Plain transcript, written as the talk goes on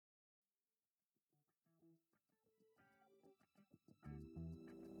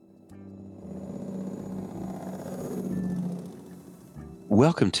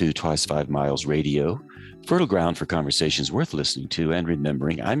Welcome to Twice 5 Miles Radio, fertile ground for conversations worth listening to and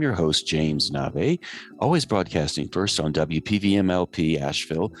remembering. I'm your host, James Nave, always broadcasting first on WPVMLP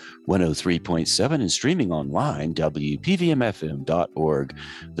Asheville 103.7 and streaming online, WPVMFM.org,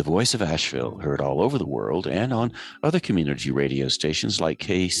 the voice of Asheville, heard all over the world and on other community radio stations like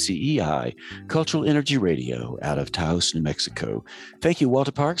KCEI, Cultural Energy Radio, out of Taos, New Mexico. Thank you,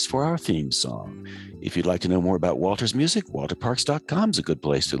 Walter Parks, for our theme song. If you'd like to know more about Walter's music, walterparks.com is a good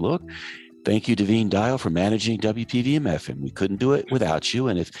place to look. Thank you, Devine Dial, for managing WPVM-FM. We couldn't do it without you.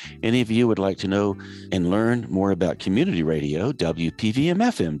 And if any of you would like to know and learn more about community radio,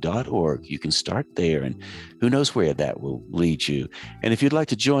 WPVMFM.org. You can start there, and who knows where that will lead you. And if you'd like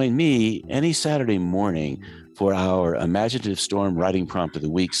to join me any Saturday morning for our Imaginative Storm Writing Prompt of the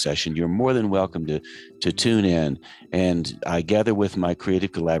Week session, you're more than welcome to tune in. And I gather with my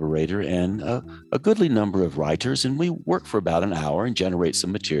creative collaborator and a goodly number of writers, and we work for about an hour and generate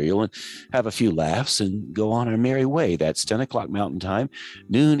some material and have a few laughs and go on our merry way. That's 10 o'clock Mountain Time,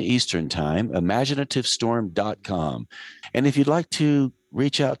 noon Eastern Time, imaginativestorm.com. And if you'd like to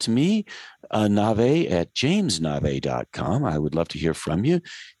reach out to me, Nave at jamesnave.com. I would love to hear from you.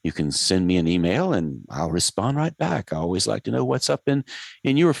 You can send me an email and I'll respond right back. I always like to know what's up in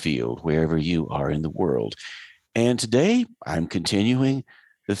your field, wherever you are in the world. And today I'm continuing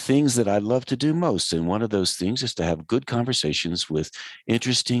the things that I love to do most. And one of those things is to have good conversations with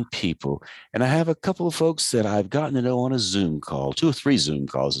interesting people. And I have a couple of folks that I've gotten to know on a Zoom call, 2 or 3 Zoom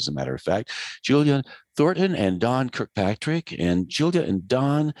calls, as a matter of fact, Julia Thornton and Don Kirkpatrick. And Julia and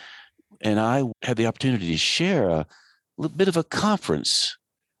Don and I had the opportunity to share a little bit of a conference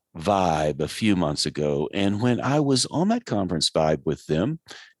vibe a few months ago. And when I was on that conference vibe with them,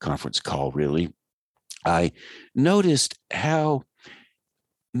 conference call really, I noticed how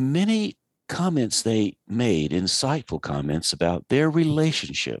many comments they made, insightful comments about their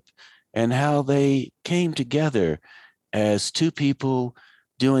relationship and how they came together as 2 people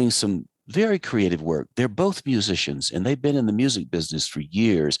doing some very creative work. They're both musicians and they've been in the music business for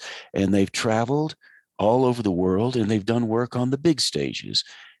years, and they've traveled all over the world and they've done work on the big stages.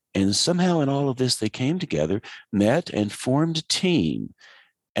 And somehow in all of this, they came together, met, and formed a team.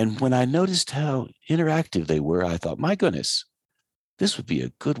 And when I noticed how interactive they were, I thought, my goodness, this would be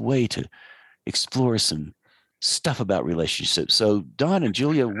a good way to explore some stuff about relationships. So Don and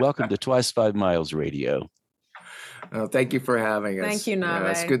Julia, welcome to Twice 5 Miles Radio. Oh, thank you for having us. Thank you, Nave.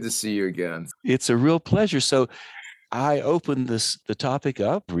 It's good to see you again. It's a real pleasure. So I opened the topic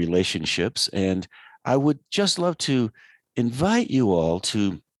up, relationships, and I would just love to invite you all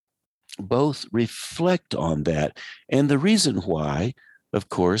to both reflect on that. And the reason why, of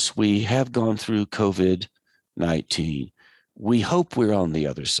course, we have gone through COVID-19. We hope we're on the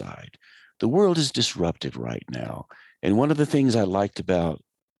other side. The world is disrupted right now. And one of the things I liked about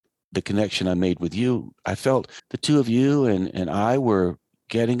the connection I made with you, I felt the 2 of you and I were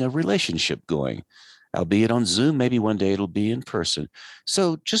getting a relationship going, albeit on Zoom. Maybe one day it'll be in person.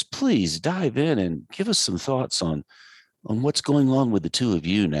 So just please dive in and give us some thoughts on what's going on with the 2 of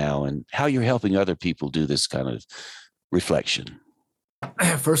you now and how you're helping other people do this kind of reflection.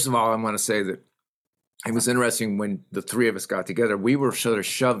 First of all, I want to say that it was interesting when the 3 of us got together. We were sort of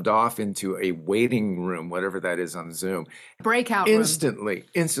shoved off into a waiting room, whatever that is on Zoom. Breakout room.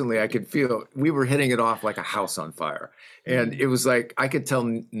 Instantly, I could feel we were hitting it off like a house on fire. And it was like, I could tell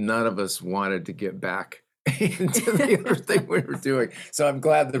none of us wanted to get back into the other thing we were doing. So I'm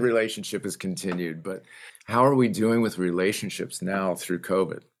glad the relationship has continued. But how are we doing with relationships now through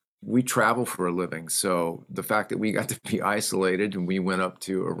COVID? We travel for a living. So the fact that we got to be isolated and we went up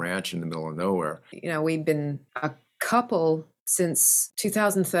to a ranch in the middle of nowhere. You know, we've been a couple since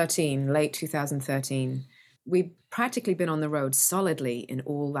 2013, late 2013. We've practically been on the road solidly in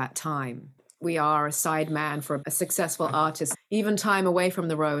all that time. We are a sideman for a successful artist. Even time away from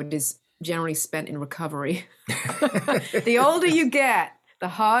the road is generally spent in recovery. The older you get, the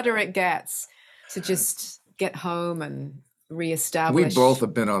harder it gets to just get home and reestablish. We both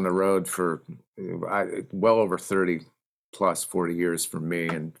have been on the road for well over 30 plus 40 years for me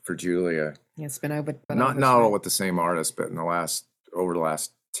and for Julia. Yeah, it's been over. Not all with the same artist, but over the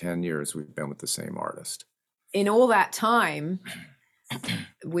last 10 years, we've been with the same artist. In all that time,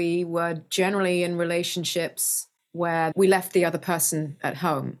 we were generally in relationships where we left the other person at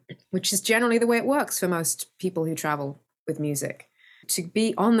home, which is generally the way it works for most people who travel with music. To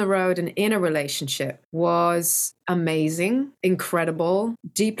be on the road and in a relationship was amazing, incredible,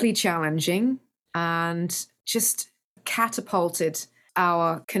 deeply challenging, and just catapulted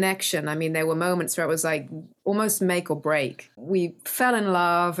our connection. I mean, there were moments where it was like almost make or break. We fell in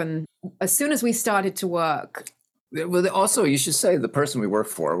love, and as soon as we started to work, Well, also, you should say the person we work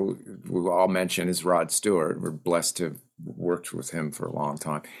for, we all mention is Rod Stewart. We're blessed to have worked with him for a long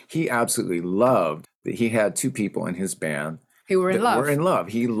time. He absolutely loved that he had two people in his band Who were in that love. were in love.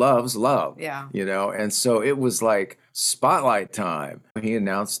 He loves love. Yeah. You know, and so it was like spotlight time. He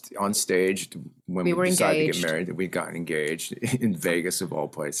announced on stage when We were decided to engaged. get married that we'd gotten engaged in Vegas of all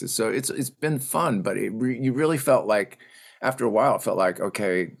places. So it's been fun, but you really felt like after a while, it felt like,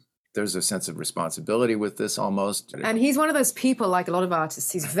 okay, there's a sense of responsibility with this almost. And he's one of those people, like a lot of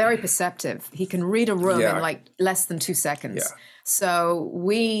artists, he's very perceptive. He can read a room Yeah. in like less than 2 seconds. Yeah. So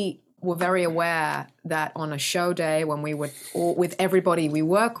we were very aware that on a show day when we would, or with everybody we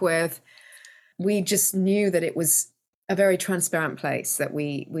work with, we just knew that it was a very transparent place, that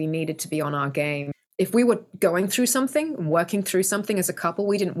we needed to be on our game. If we were going through something and working through something as a couple,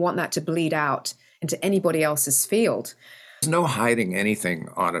 we didn't want that to bleed out into anybody else's field. There's no hiding anything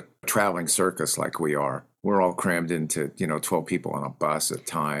on a traveling circus like we are. We're all crammed into, 12 people on a bus at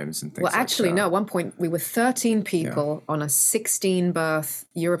times and things Well, like actually, that. no. At one point, we were 13 people on a 16-berth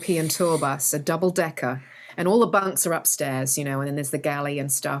European tour bus, a double-decker, and all the bunks are upstairs, and then there's the galley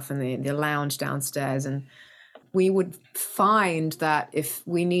and stuff and the lounge downstairs. And we would find that if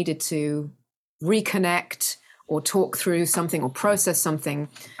we needed to reconnect or talk through something or process something,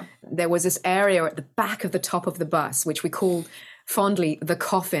 there was this area at the back of the top of the bus, which we called fondly the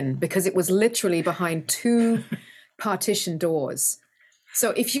coffin, because it was literally behind two partition doors.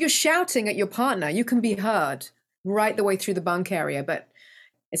 So if you're shouting at your partner, you can be heard right the way through the bunk area, but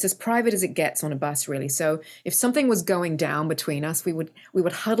it's as private as it gets on a bus, really. So if something was going down between us, we would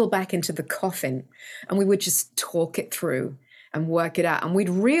huddle back into the coffin and we would just talk it through and work it out. And we'd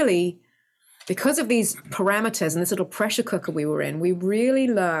really, because of these parameters and this little pressure cooker we were in, we really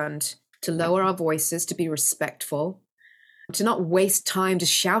learned to lower our voices, to be respectful, to not waste time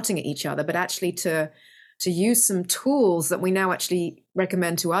just shouting at each other, but actually to use some tools that we now actually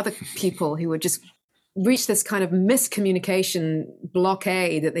recommend to other people who would just reach this kind of miscommunication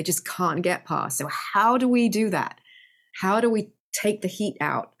blockade that they just can't get past. So how do we do that? How do we take the heat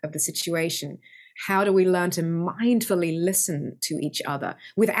out of the situation? How do we learn to mindfully listen to each other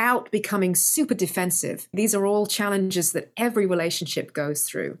without becoming super defensive? These are all challenges that every relationship goes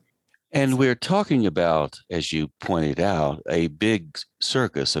through. And we're talking about, as you pointed out, a big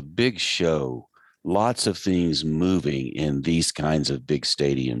circus, a big show, lots of things moving in these kinds of big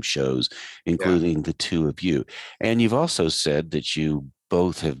stadium shows, including the two of you. And you've also said that you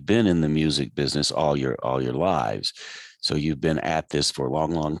both have been in the music business all your lives. So you've been at this for a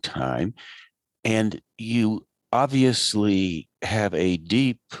long, long time. And you obviously have a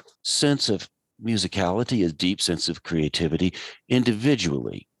deep sense of musicality, a deep sense of creativity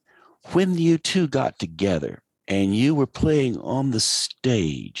individually. When you two got together and you were playing on the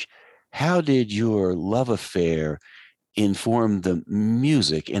stage, how did your love affair inform the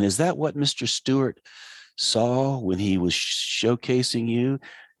music? And is that what Mr. Stewart saw when he was showcasing you?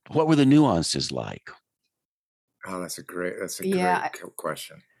 What were the nuances like? Oh, that's a great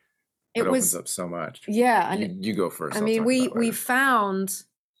question. It opens up so much. Yeah. And you go first. I mean, we found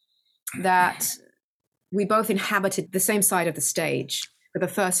that we both inhabited the same side of the stage for the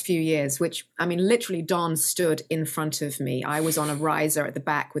first few years, which, I mean, literally Don stood in front of me. I was on a riser at the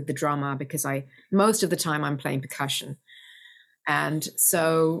back with the drummer because most of the time I'm playing percussion. And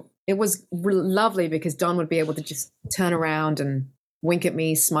so it was lovely because Don would be able to just turn around and wink at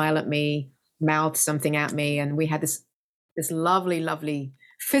me, smile at me, mouth something at me. And we had this lovely, lovely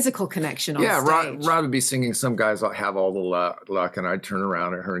physical connection on stage. Rod would be singing, some guys have all the luck, and I'd turn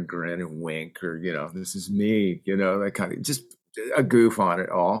around at her and grin and wink, or, this is me, that kind of, just a goof on it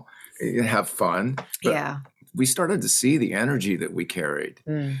all and have fun. But we started to see the energy that we carried.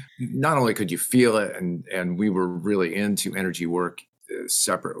 Not only could you feel it, and we were really into energy work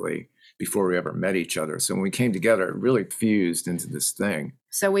separately before we ever met each other. So when we came together, it really fused into this thing.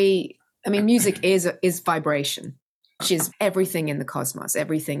 So music is vibration, which is everything in the cosmos,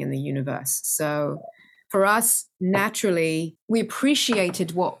 everything in the universe. So for us, naturally, we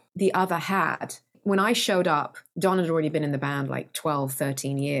appreciated what the other had. When I showed up, Don had already been in the band like 12,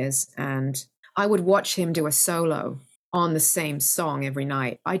 13 years, and I would watch him do a solo on the same song every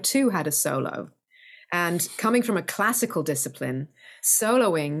night. I too had a solo. And coming from a classical discipline,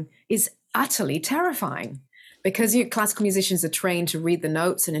 soloing is utterly terrifying because classical musicians are trained to read the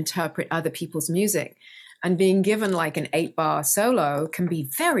notes and interpret other people's music. And being given like an 8-bar solo can be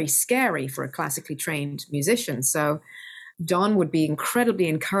very scary for a classically trained musician. So Don would be incredibly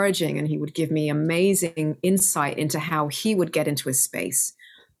encouraging, and he would give me amazing insight into how he would get into his space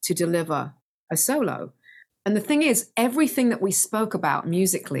to deliver a solo. And the thing is, everything that we spoke about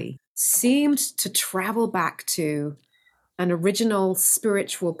musically seemed to travel back to an original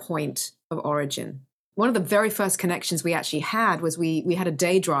spiritual point of origin. One of the very first connections we actually had was we had a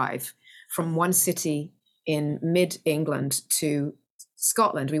day drive from one city in mid-England to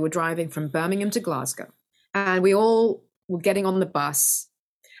Scotland. We were driving from Birmingham to Glasgow, and we all were getting on the bus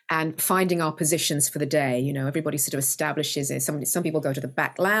and finding our positions for the day. You know, everybody sort of establishes it. Some people go to the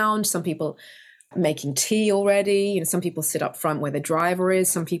back lounge, some people making tea already, you know, some people sit up front where the driver is,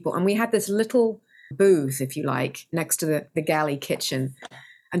 some people, and we had this little booth, if you like, next to the galley kitchen.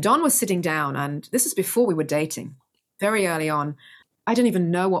 And Don was sitting down, and this is before we were dating, very early on. I didn't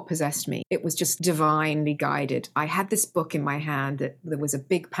even know what possessed me. It was just divinely guided. I had this book in my hand that was a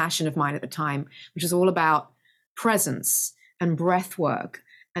big passion of mine at the time, which was all about presence and breath work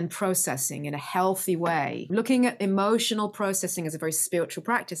and processing in a healthy way, looking at emotional processing as a very spiritual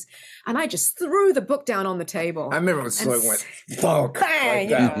practice. And I just threw the book down on the table. I remember when Sloy went, thunk, bang,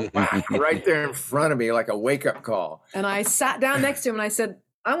 like that, right there in front of me, like a wake-up call. And I sat down next to him and I said,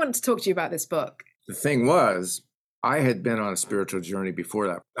 I wanted to talk to you about this book. The thing was, I had been on a spiritual journey before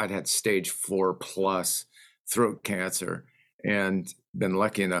that. I'd had stage 4 plus throat cancer and been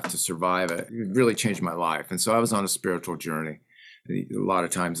lucky enough to survive it. It really changed my life. And so I was on a spiritual journey. A lot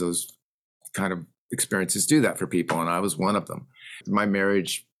of times those kind of experiences do that for people, and I was one of them. My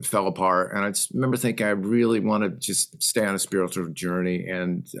marriage fell apart, and I just remember thinking I really want to just stay on a spiritual journey,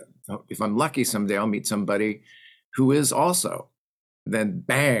 and if I'm lucky someday I'll meet somebody who is also. Then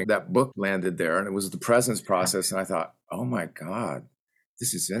bang, that book landed there, and it was the presence process, and I thought, oh my God,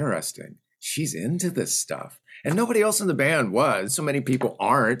 this is interesting. She's into this stuff. And nobody else in the band was. So many people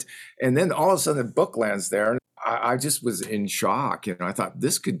aren't. And then all of a sudden the book lands there. I just was in shock. You know, I thought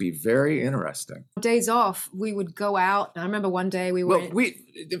this could be very interesting. Days off, we would go out. I remember one day we were. Well,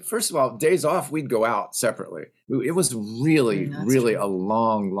 first of all, days off, we'd go out separately. It was really, really a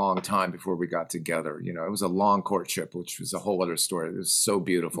long, long time before we got together. You know, it was a long courtship, which was a whole other story. It was so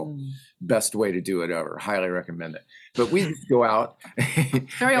beautiful. Best way to do it ever. Highly recommend it. But we'd go out.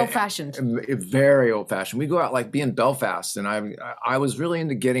 Very old fashioned. Very old fashioned. We go out like be in Belfast. And I was really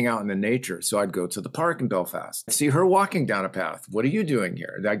into getting out in the nature. So I'd go to the park in Belfast, see her walking down a path. What are you doing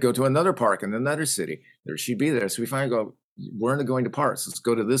here? I'd go to another park in another city. There she'd be there. So we finally go, we're into going to parks. Let's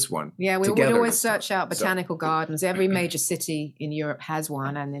go to this one. Yeah, we would together. always search out botanical gardens. Every major city in Europe has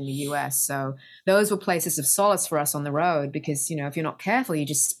one, and in the US. So those were places of solace for us on the road because, you know, if you're not careful, you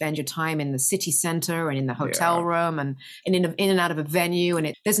just spend your time in the city center and in the hotel room and in and out of a venue,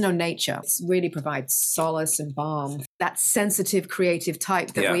 and there's no nature. It really provides solace and balm. That sensitive, creative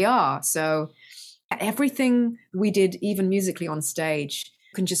type that we are. So everything we did, even musically on stage,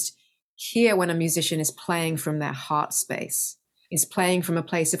 you can just hear when a musician is playing from their heart space, is playing from a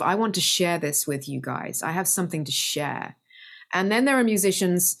place of, I want to share this with you guys. I have something to share. And then there are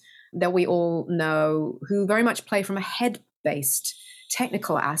musicians that we all know who very much play from a head-based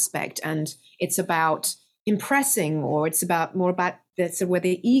technical aspect. And it's about impressing, or it's about more about that's where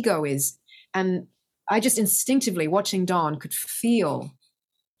the ego is. And I just instinctively, watching Don, could feel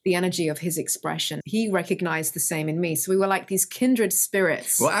the energy of his expression. He recognized the same in me. So we were like these kindred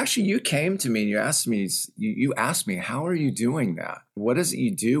spirits. Well, actually, you came to me and you asked me, how are you doing that? What is it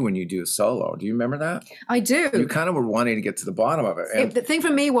you do when you do a solo? Do you remember that? I do. You kind of were wanting to get to the bottom of it. And The thing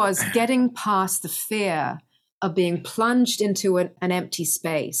for me was getting past the fear of being plunged into an empty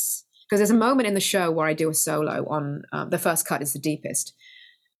space. Because there's a moment in the show where I do a solo on the first cut is the deepest.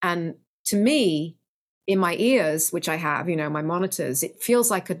 And to me, in my ears, which I have, you know, my monitors, it feels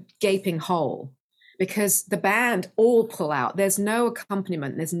like a gaping hole because the band all pull out. There's no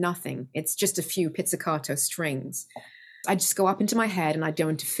accompaniment. There's nothing. It's just a few pizzicato strings. I just go up into my head and I don't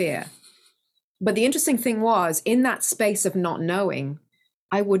interfere. But the interesting thing was, in that space of not knowing,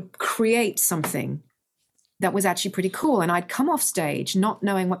 I would create something that was actually pretty cool. And I'd come off stage not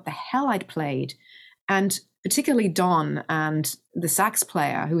knowing what the hell I'd played. And particularly Don and the sax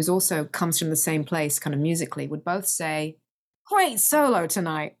player, who also comes from the same place kind of musically, would both say, great solo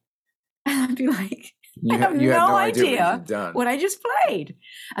tonight. And I'd be like, I have no idea what I just played.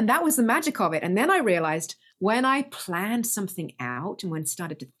 And that was the magic of it. And then I realized when I planned something out and when I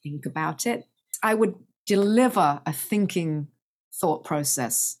started to think about it, I would deliver a thinking thought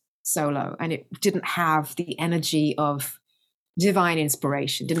process solo. And it didn't have the energy of divine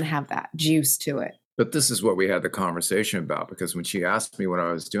inspiration, didn't have that juice to it. But this is what we had the conversation about, because when she asked me what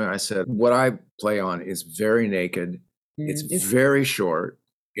I was doing, I said, what I play on is very naked. It's very short.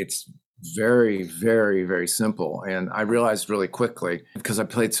 It's very, very, very simple. And I realized really quickly, because I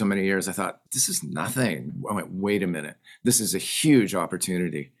played so many years, I thought, this is nothing. I went, wait a minute. This is a huge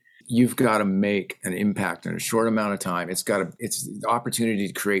opportunity. you've got to make an impact in a short amount of time. It's the opportunity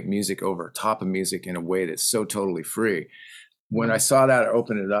to create music over top of music in a way that's so totally free. When I saw that, it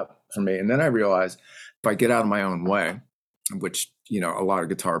opened it up for me. And then I realized if I get out of my own way, which, a lot of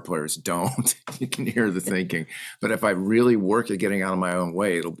guitar players don't, you can hear the thinking, but if I really work at getting out of my own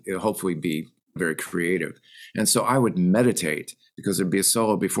way, it'll hopefully be very creative. And so I would meditate, because there'd be a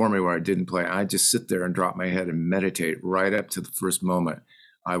solo before me where I didn't play. I'd just sit there and drop my head and meditate right up to the first moment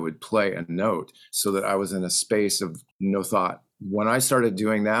I would play a note, so that I was in a space of no thought. When I started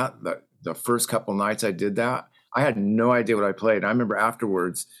doing that, the first couple nights I did that, I had no idea what I played. I remember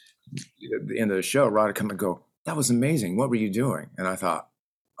afterwards, at the end of the show, Rod would come and go, "That was amazing. What were you doing?" And I thought,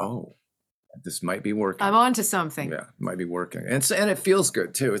 oh, this might be working. I'm on to something. Yeah, it might be working. And it feels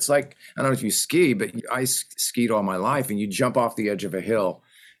good too. It's like, I don't know if you ski, but I skied all my life, and you jump off the edge of a hill,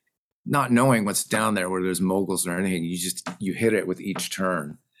 not knowing what's down there, where there's moguls or anything. You hit it with each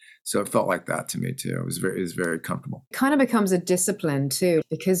turn. So it felt like that to me too. It was very comfortable. It kind of becomes a discipline too,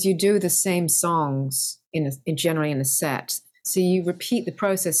 because you do the same songs generally in a set. So you repeat the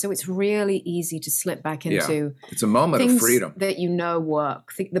process. So it's really easy to slip back into it's a moment of freedom that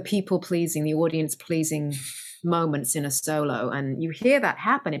work, the people pleasing, the audience pleasing moments in a solo. And you hear that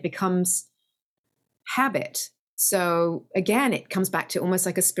happen. It becomes habit. So again, it comes back to almost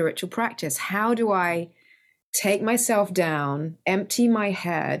like a spiritual practice. How do I take myself down, empty my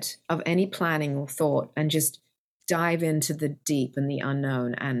head of any planning or thought, and just dive into the deep and the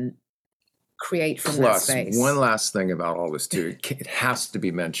unknown and create from that space? One last thing about all this too, it has to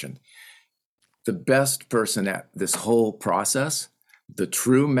be mentioned. The best person at this whole process, the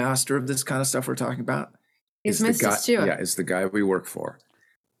true master of this kind of stuff we're talking about, is Mr. Stewart. Yeah, is the guy we work for.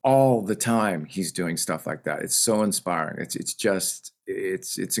 All the time he's doing stuff like that. It's so inspiring.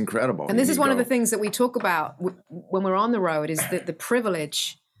 It's incredible. And this is one of the things that we talk about when we're on the road, is that the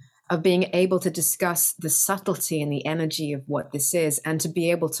privilege of being able to discuss the subtlety and the energy of what this is, and to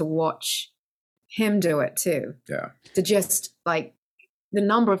be able to watch him do it too. Yeah. To just like the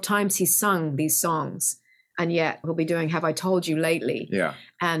number of times he's sung these songs, and yet he'll be doing "Have I Told You Lately?" Yeah.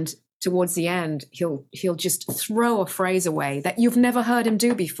 And towards the end, he'll just throw a phrase away that you've never heard him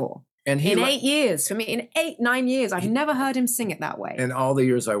do before. And in 8 years, for me, in 9 years, I've never heard him sing it that way. And all the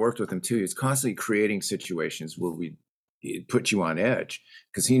years I worked with him too, he's constantly creating situations where he'd put you on edge,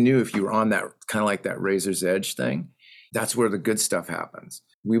 because he knew if you were on that kind of like that razor's edge thing, that's where the good stuff happens.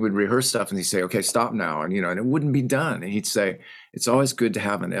 We would rehearse stuff and he'd say, "Okay, stop now." And, and it wouldn't be done. And he'd say, "It's always good to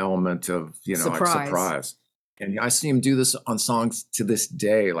have an element of, surprise. And I see him do this on songs to this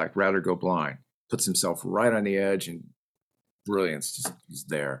day, like "Rather Go Blind." Puts himself right on the edge, and brilliance just is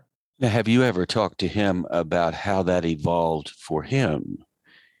there. Now, have you ever talked to him about how that evolved for him?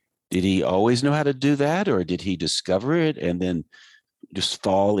 Did he always know how to do that, or did he discover it and then just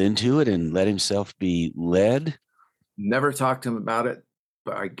fall into it and let himself be led? Never talked to him about it,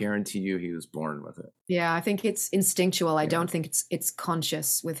 but I guarantee you he was born with it. Yeah, I think it's instinctual. I don't think it's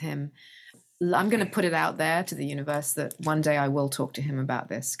conscious with him. I'm going to put it out there to the universe that one day I will talk to him about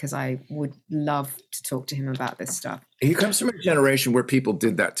this, because I would love to talk to him about this stuff. He comes from a generation where people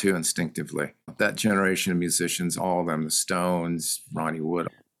did that too instinctively. That generation of musicians, all of them, the Stones, Ronnie Wood.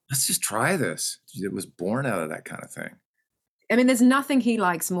 Let's just try this. It was born out of that kind of thing. I mean, there's nothing he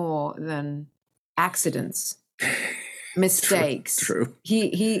likes more than accidents, mistakes. True.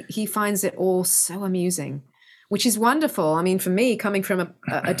 He finds it all so amusing, which is wonderful. I mean, for me, coming from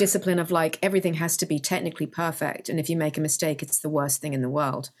a discipline of like everything has to be technically perfect, and if you make a mistake, it's the worst thing in the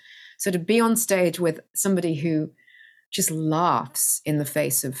world. So to be on stage with somebody who just laughs in the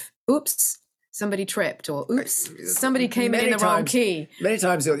face of, "Oops, somebody tripped," or "Oops, somebody came in the wrong key." Many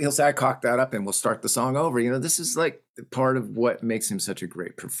times he'll say, "I cocked that up," and we'll start the song over. This is like part of what makes him such a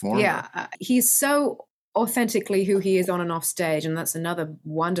great performer. Yeah, he's so authentically who he is on and off stage, and that's another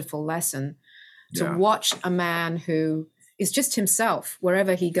wonderful lesson. To watch a man who is just himself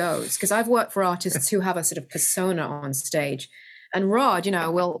wherever he goes. Because I've worked for artists who have a sort of persona on stage. And Rod,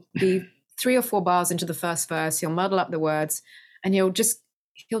 will be 3 or 4 bars into the first verse. He'll muddle up the words, and he'll just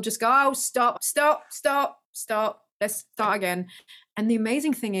go, "Oh, stop. Let's start again." And the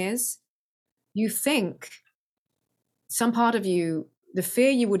amazing thing is, you think some part of you, the fear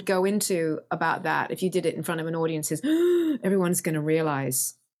you would go into about that if you did it in front of an audience is, everyone's going to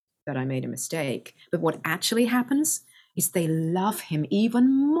realize that I made a mistake. But what actually happens is they love him even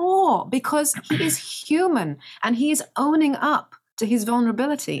more, because he is human and he is owning up to his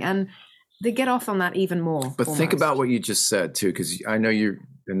vulnerability, and they get off on that even more. But think about what you just said too, because I know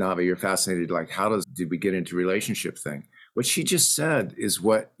Nave, you're fascinated. Like, did we get into relationship thing? what she just said is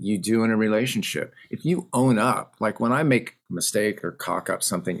what you do in a relationship. If you own up, like when I make a mistake or cock up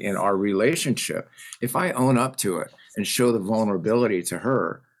something in our relationship, if I own up to it and show the vulnerability to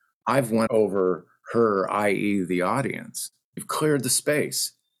her, I've won over her, i.e. the audience. You've cleared the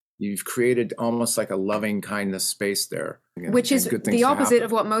space. You've created almost like a loving kindness space there. Which is the opposite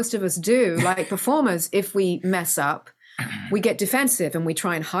of what most of us do. Like performers, if we mess up, we get defensive and we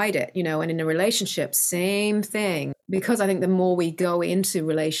try and hide it, and in a relationship, same thing. Because I think the more we go into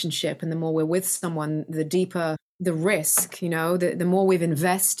relationship and the more we're with someone, the deeper the risk, the more we've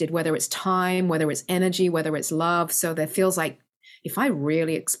invested, whether it's time, whether it's energy, whether it's love. So there feels like if I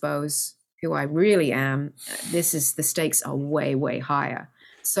really expose who I really am, the stakes are way, way higher.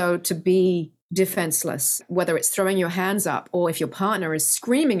 So to be defenseless, whether it's throwing your hands up or if your partner is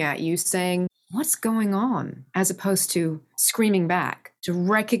screaming at you saying, what's going on? As opposed to screaming back, to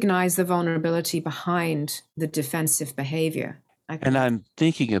recognize the vulnerability behind the defensive behavior. And I'm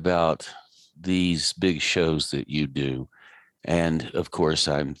thinking about these big shows that you do. And of course,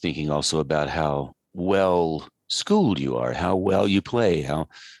 I'm thinking also about how well schooled you are, how well you play, how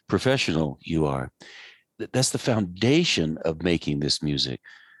professional you are. That's the foundation of making this music,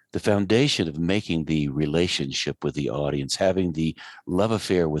 the foundation of making the relationship with the audience, having the love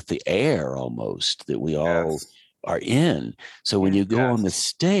affair with the air almost that we all are in. So when you go on the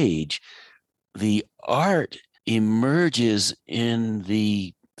stage, the art emerges in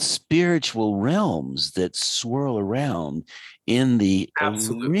the spiritual realms that swirl around in the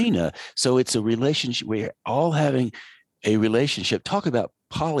arena. So it's a relationship. We're all having a relationship. Talk about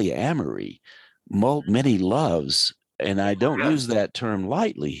polyamory, many loves. And I don't use that term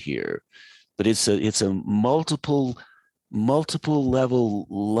lightly here, but it's a multiple level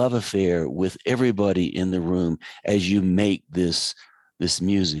love affair with everybody in the room as you make this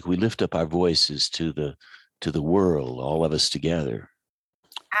music. We lift up our voices to the world, all of us together.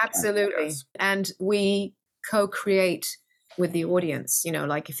 Absolutely. Yes. And we co-create with the audience,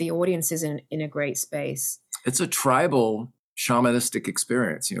 like if the audience is in a great space. It's a tribal shamanistic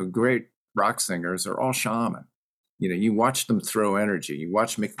experience. Great rock singers are all shaman. You watch them throw energy. You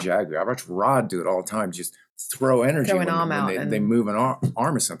watch Mick Jagger. I watch Rod do it all the time. Just throw energy when they move an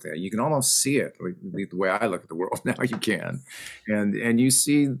arm or something. You can almost see it. The way I look at the world now, you can. And you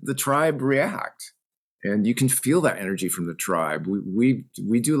see the tribe react. And you can feel that energy from the tribe. We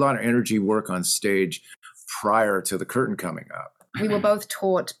do a lot of energy work on stage prior to the curtain coming up. We were both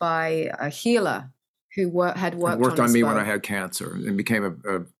taught by a healer who had worked on me when I had cancer and became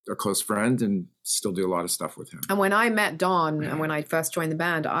a close friend and still do a lot of stuff with him. And when I met Don and when I first joined the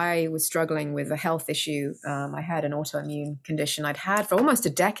band, I was struggling with a health issue. I had an autoimmune condition I'd had for almost a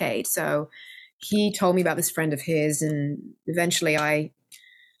decade. So he told me about this friend of his, and eventually I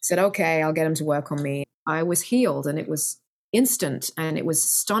said, okay, I'll get him to work on me. I was healed, and it was instant, and it was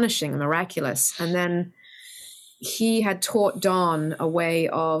astonishing and miraculous. And then he had taught Don a way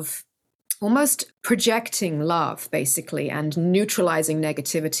of almost projecting love, basically, and neutralizing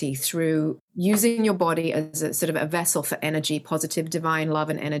negativity through using your body as a sort of a vessel for energy, positive, divine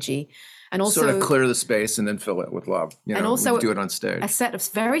love and energy. And also sort of clear the space and then fill it with love. And also do it on stage. A set of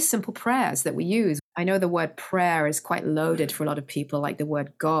very simple prayers that we use. I know the word prayer is quite loaded for a lot of people, like the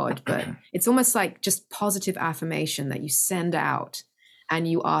word God, but it's almost like just positive affirmation that you send out and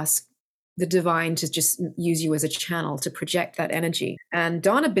you ask the divine to just use you as a channel to project that energy. And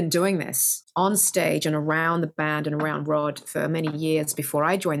Don had been doing this on stage and around the band and around Rod for many years before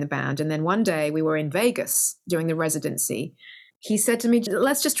I joined the band. And then one day we were in Vegas doing the residency. He said to me,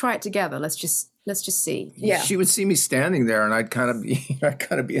 let's just try it together. Let's just see. Yeah. She would see me standing there and I'd kind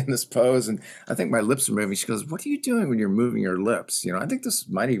of be in this pose. And I think my lips are moving. She goes, what are you doing when you're moving your lips? I think this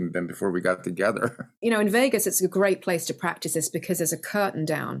might even been before we got together. In Vegas, it's a great place to practice this because there's a curtain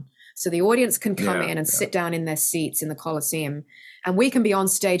down. So the audience can come in and sit down in their seats in the Coliseum, and we can be on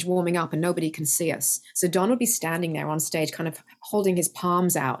stage warming up and nobody can see us. So Don would be standing there on stage, kind of holding his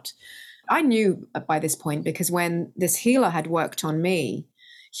palms out. I knew by this point because when this healer had worked on me,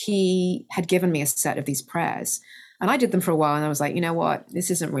 he had given me a set of these prayers, and I did them for a while, and I was like, you know what, this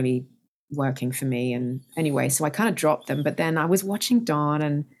isn't really working for me. And anyway, so I kind of dropped them. But then I was watching Don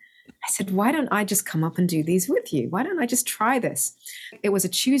and I said, why don't I just come up and do these with you? Why don't I just try this? It was a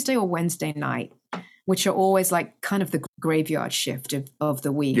Tuesday or Wednesday night, which are always like kind of the graveyard shift of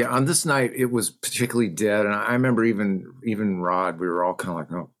the week. Yeah, on this night, it was particularly dead. And I remember even Rod, we were all kind of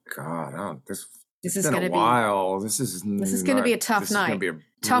like, oh, God, this is going to be a while. This is going to be a tough night. Be a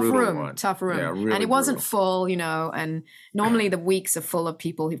tough room. Yeah, really and it wasn't full, and normally the weeks are full of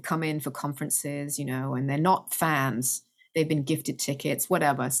people who've come in for conferences, and they're not fans. They've been gifted tickets,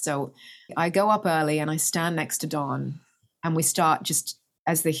 whatever. So I go up early and I stand next to Don And we start just,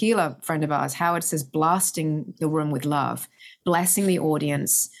 as the healer friend of ours, Howard says, blasting the room with love, blessing the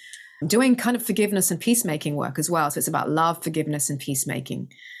audience, doing kind of forgiveness and peacemaking work as well. So it's about love, forgiveness, and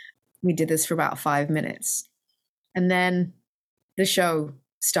peacemaking. We did this for about 5 minutes. And then the show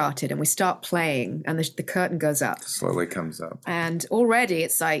started and we start playing and the curtain goes up. Slowly comes up. And already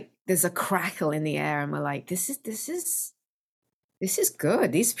it's like there's a crackle in the air and we're like, this is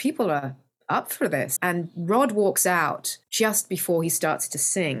good. These people are up for this. And Rod walks out just before he starts to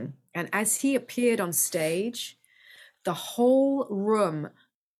sing. And as he appeared on stage, the whole room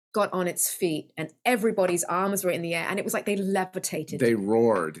got on its feet and everybody's arms were in the air and it was like they levitated. They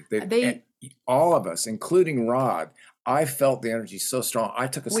roared. All of us, including Rod, I felt the energy so strong. I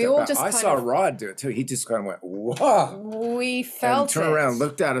took a step back. I saw Rod do it too. He just kind of went, whoa. We felt and turned around,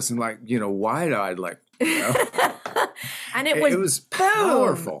 looked at us and like, wide-eyed, like, and it was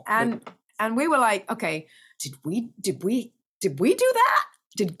powerful. And we were like, okay, did we do that?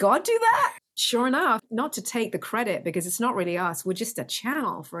 Did God do that? Sure enough, not to take the credit because it's not really us. We're just a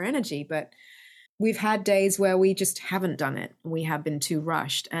channel for energy, but we've had days where we just haven't done it. We have been too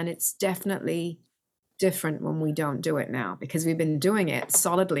rushed, and it's definitely different when we don't do it now because we've been doing it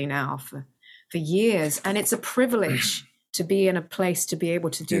solidly now for years, and it's a privilege to be in a place to be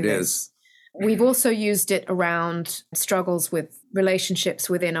able to do this. It is. We've also used it around struggles with relationships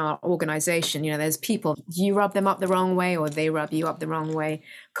within our organization. There's people, you rub them up the wrong way or they rub you up the wrong way,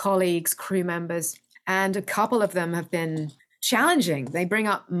 colleagues, crew members, and a couple of them have been challenging. They bring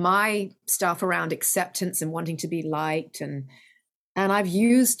up my stuff around acceptance and wanting to be liked. And I've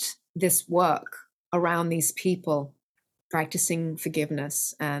used this work around these people, practicing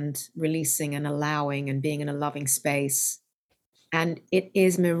forgiveness and releasing and allowing and being in a loving space. And it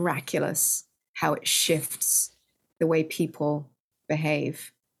is miraculous how it shifts the way people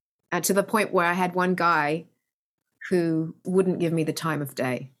behave. And to the point where I had one guy who wouldn't give me the time of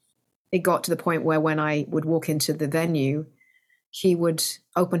day. It got to the point where when I would walk into the venue, he would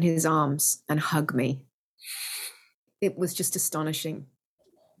open his arms and hug me. It was just astonishing.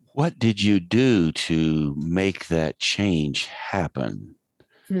 What did you do to make that change happen?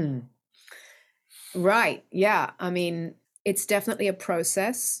 Right. Yeah. I mean, it's definitely a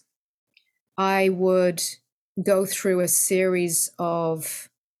process. I would go through a series of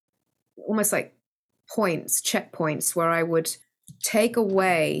almost like checkpoints, where I would take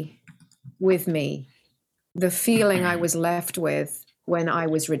away with me the feeling I was left with when I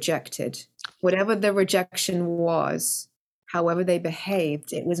was rejected. Whatever the rejection was, however they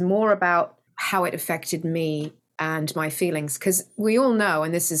behaved, it was more about how it affected me and my feelings. Because we all know,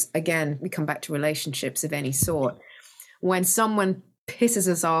 and this is, again, we come back to relationships of any sort, when someone pisses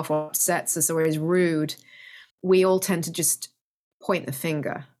us off or upsets us or is rude, we all tend to just point the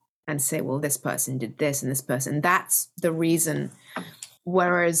finger and say, well, this person did this and this person. That's the reason.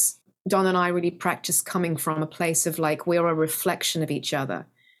 Whereas Don and I really practice coming from a place of like, we're a reflection of each other.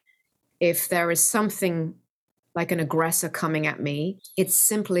 If there is something like an aggressor coming at me, it's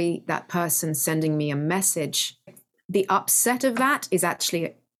simply that person sending me a message. The upset of that is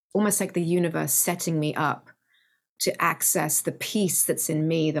actually almost like the universe setting me up to access the peace that's in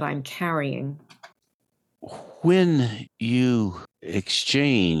me that I'm carrying. When you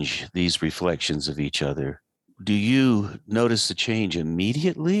exchange these reflections of each other, do you notice the change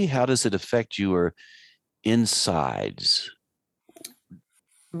immediately? How does it affect your insides?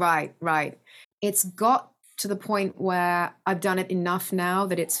 Right. It's got to the point where I've done it enough now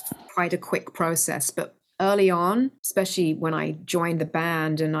that it's quite a quick process. But early on, especially when I joined the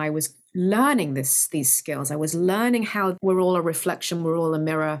band and I was learning these skills, I was learning how we're all a reflection, we're all a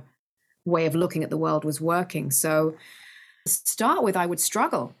mirror way of looking at the world was working. So to start with, I would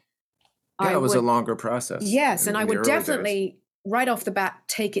struggle. Yeah, it was a longer process. Yes, and I would definitely, right off the bat,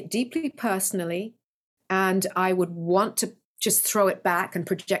 take it deeply personally, and I would want to just throw it back and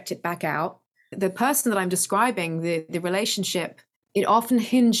project it back out. The person that I'm describing, the relationship, it often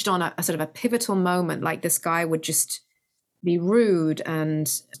hinged on a sort of a pivotal moment, like this guy would just be rude and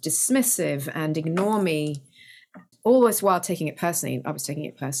dismissive and ignore me, all this while taking it personally. I was taking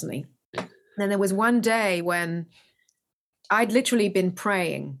it personally. And then there was one day when I'd literally been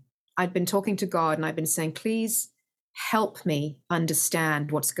praying. I'd been talking to God and I'd been saying, please help me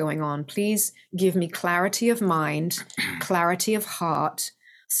understand what's going on. Please give me clarity of mind, clarity of heart,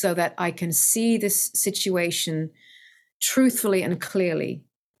 so that I can see this situation truthfully and clearly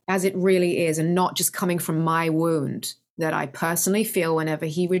as it really is, and not just coming from my wound that I personally feel whenever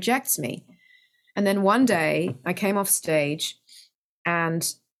he rejects me. And then one day I came off stage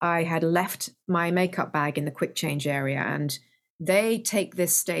and I had left my makeup bag in the quick change area, and they take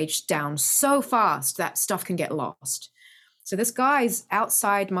this stage down so fast that stuff can get lost. So this guy's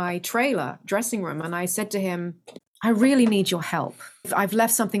outside my trailer dressing room. And I said to him, I really need your help. If I've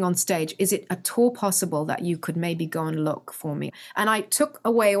left something on stage, is it at all possible that you could maybe go and look for me? And I took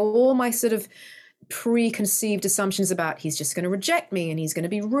away all my sort of preconceived assumptions about he's just going to reject me and he's going to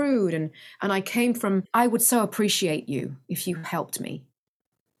be rude. And I came from, I would so appreciate you if you helped me.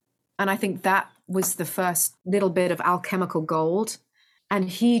 And I think that was the first little bit of alchemical gold. And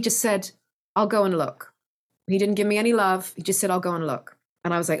he just said, I'll go and look. He didn't give me any love. He just said, I'll go and look.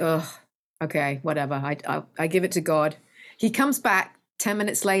 And I was like, oh, okay, whatever. I give it to God. He comes back 10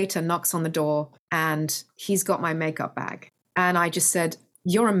 minutes later, knocks on the door, and he's got my makeup bag. And I just said,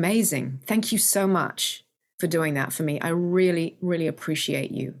 you're amazing. Thank you so much for doing that for me. I really, really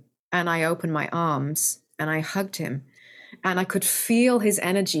appreciate you. And I opened my arms and I hugged him. And I could feel his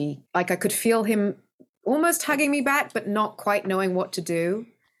energy. Like I could feel him almost hugging me back, but not quite knowing what to do.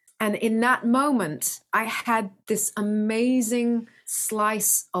 And in that moment, I had this amazing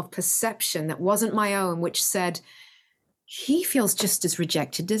slice of perception that wasn't my own, which said, he feels just as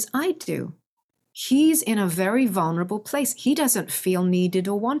rejected as I do. He's in a very vulnerable place. He doesn't feel needed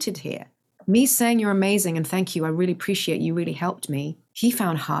or wanted here. Me saying you're amazing and thank you, I really appreciate you, really helped me, he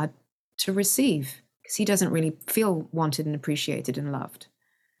found hard to receive because he doesn't really feel wanted and appreciated and loved.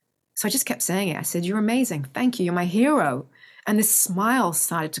 So I just kept saying it. I said, you're amazing. Thank you. You're my hero. And this smile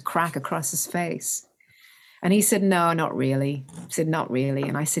started to crack across his face. And he said, no, not really. He said, not really.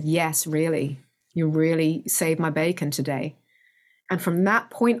 And I said, yes, really. You really saved my bacon today. And from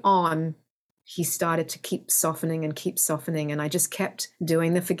that point on, he started to keep softening. And I just kept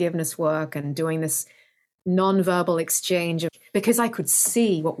doing the forgiveness work and doing this nonverbal exchange because I could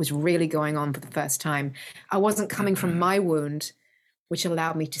see what was really going on for the first time. I wasn't coming from my wound, which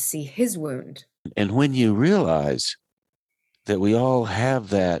allowed me to see his wound. And when you realize that we all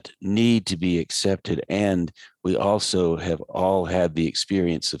have that need to be accepted, and we also have all had the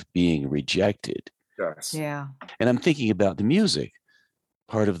experience of being rejected. Yes. Yeah. And I'm thinking about the music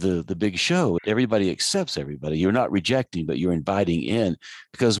part of the big show. Everybody accepts everybody. You're not rejecting, but you're inviting in,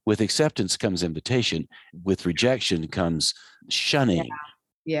 because with acceptance comes invitation. With rejection comes shunning.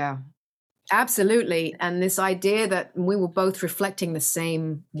 Yeah, absolutely. And this idea that we were both reflecting the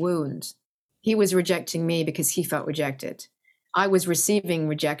same wound. He was rejecting me because he felt rejected. I was receiving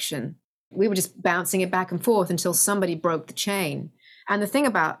rejection. We were just bouncing it back and forth until somebody broke the chain. And the thing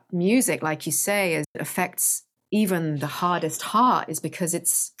about music, like you say, is it affects even the hardest heart, is because it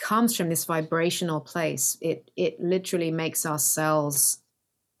comes from this vibrational place. It literally makes our cells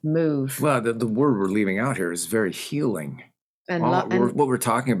move. Well, the word we're leaving out here is very healing. And What we're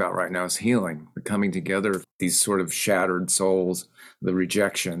talking about right now is healing, the coming together, these sort of shattered souls, the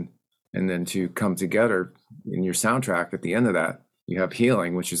rejection, and then to come together in your soundtrack at the end of that, you have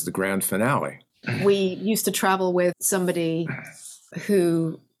healing, which is the grand finale. We used to travel with somebody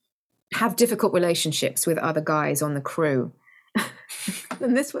who have difficult relationships with other guys on the crew.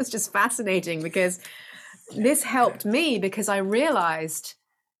 And this was just fascinating because this helped me, because I realized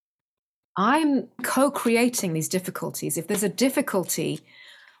I'm co-creating these difficulties. If there's a difficulty,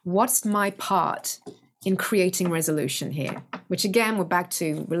 what's my part in creating resolution here? Which again, we're back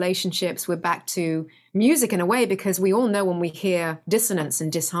to relationships, we're back to music in a way, because we all know when we hear dissonance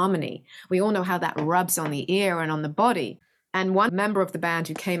and disharmony, we all know how that rubs on the ear and on the body. And one member of the band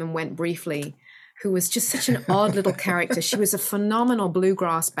who came and went briefly, who was just such an odd little character, she was a phenomenal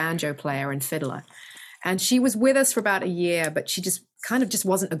bluegrass banjo player and fiddler. And she was with us for about a year, but she just kind of just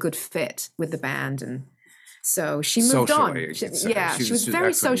wasn't a good fit with the band. And so she moved Socially, on. she was very an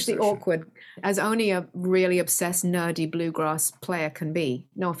excellent socially musician. awkward, as only a really obsessed, nerdy bluegrass player can be.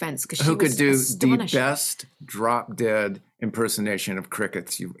 No offense, because she Who was could do the astonishing. best drop dead impersonation of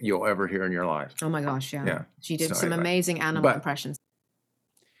crickets you'll ever hear in your life. Oh my gosh, yeah. Yeah. She did So some anyway. amazing animal But- impressions.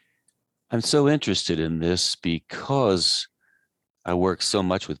 I'm so interested in this because I work so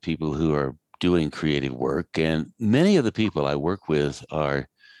much with people who are doing creative work, and many of the people I work with are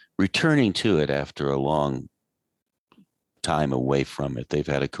returning to it after a long time away from it. They've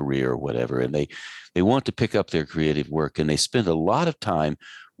had a career or whatever, and they want to pick up their creative work, and they spend a lot of time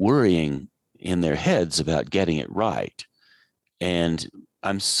worrying in their heads about getting it right. And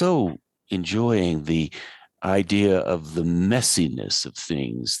I'm so enjoying the idea of the messiness of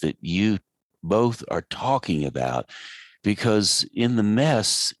things that you both are talking about, because in the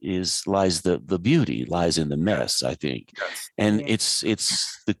mess lies the beauty, lies in the mess, I think. Yes. And Yeah. it's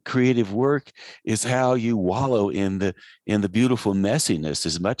the creative work is how you wallow in the beautiful messiness,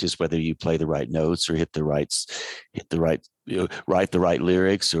 as much as whether you play the right notes or write the right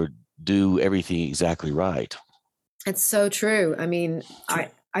lyrics or do everything exactly right. It's so true. I mean,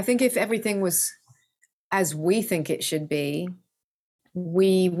 I think if everything was as we think it should be,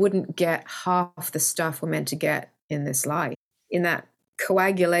 we wouldn't get half the stuff we're meant to get in this life. In that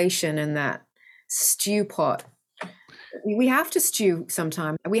coagulation and that stew pot, we have to stew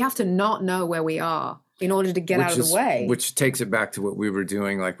sometime. We have to not know where we are in order to get out of the way. Which takes it back to what we were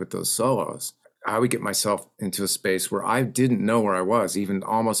doing, like with those solos. I would get myself into a space where I didn't know where I was, even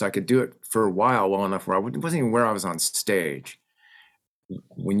almost I could do it for a while, well enough where it wasn't even where I was on stage.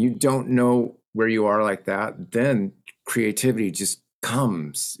 When you don't know where you are like that, then creativity just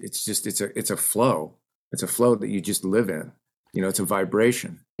comes. It's a flow. It's a flow that you just live in. You know, it's a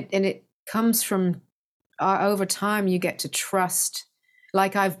vibration. And it comes from over time, you get to trust.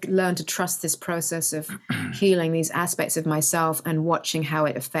 Like I've learned to trust this process of healing these aspects of myself and watching how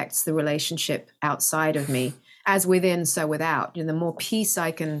it affects the relationship outside of me, as within, so without. You know, the more peace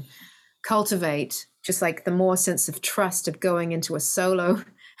I can cultivate, just like the more sense of trust of going into a solo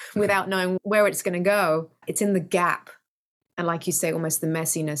without knowing where it's going to go. It's in the gap. And like you say, almost the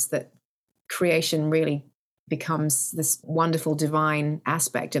messiness that creation really becomes this wonderful divine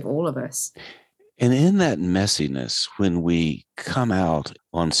aspect of all of us. And in that messiness, when we come out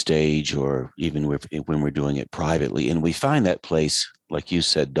on stage or even when we're doing it privately, and we find that place, like you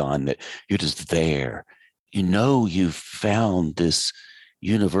said, Don, that you're just there, you know, you've found this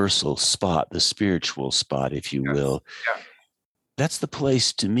universal spot, the spiritual spot, if you will. Yeah. That's the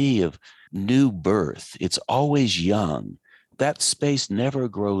place to me of new birth. It's always young. That space never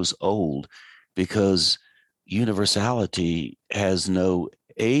grows old because universality has no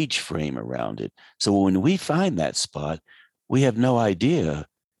age frame around it. So when we find that spot, we have no idea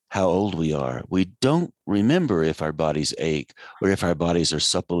how old we are. We don't remember if our bodies ache or if our bodies are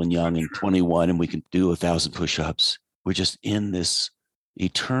supple and young and 21 and we can do 1,000 push-ups. We're just in this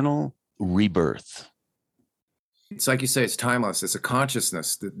eternal rebirth. It's like you say, it's timeless. It's a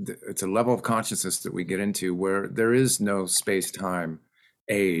consciousness. It's a level of consciousness that we get into where there is no space-time,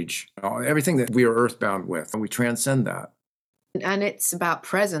 age, everything that we are earthbound with. And we transcend that. And it's about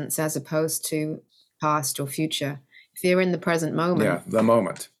presence as opposed to past or future. If you're in the present moment, Yeah, the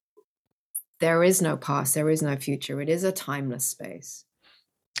moment. There is no past, there is no future. It is a timeless space.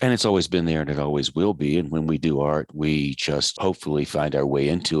 And it's always been there and it always will be. And when we do art, we just hopefully find our way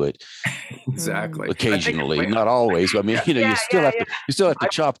into it. Exactly. Occasionally, not always. I mean, you know, you still have to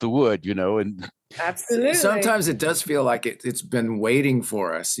chop the wood, you know, and absolutely. Sometimes it does feel like it's been waiting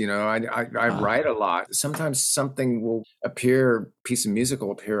for us. You know, I write a lot. Sometimes something will appear, piece of music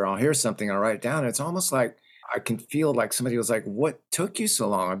will appear. I'll hear something, I'll write it down. And it's almost like I can feel like somebody was like, "What took you so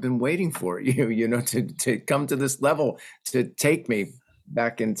long? I've been waiting for you, you know, to come to this level, to take me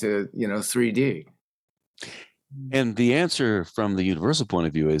back into, you know, 3D." And the answer from the universal point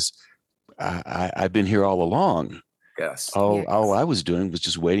of view is, I've been here all along. Yes. All I was doing was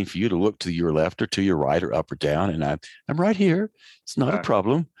just waiting for you to look to your left or to your right or up or down, and I'm right here. It's not a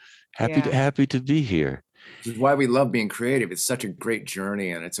problem. Happy to be here. This is why we love being creative. It's such a great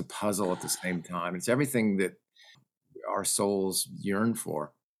journey, and it's a puzzle at the same time. It's everything that our souls yearn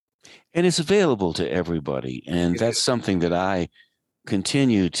for. And it's available to everybody. And that's something that I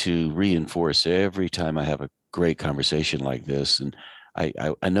continue to reinforce every time I have a great conversation like this. And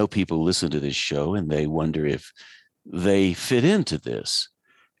I know people listen to this show and they wonder if they fit into this.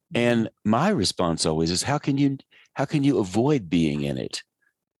 And my response always is, how can you avoid being in it?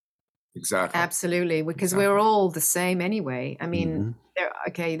 Exactly. Absolutely, because we're all the same anyway. I mean, there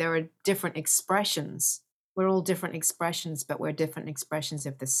are different expressions. We're all different expressions, but we're different expressions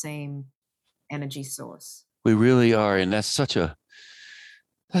of the same energy source. We really are. And that's such a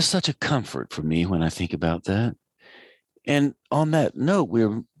comfort for me when I think about that. And on that note,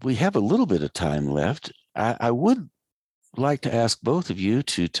 we have a little bit of time left. I would like to ask both of you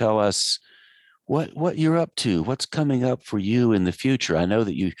to tell us what you're up to, what's coming up for you in the future. I know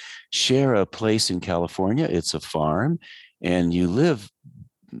that you share a place in California. It's a farm, and you live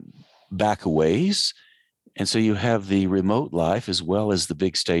back a ways. And so you have the remote life as well as the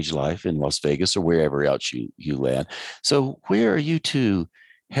big stage life in Las Vegas or wherever else you land. So where are you two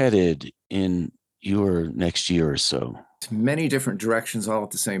headed in your next year or so? Many different directions all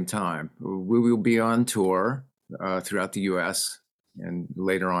at the same time. We will be on tour throughout the US and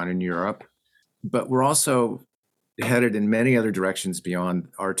later on in Europe. But we're also headed in many other directions beyond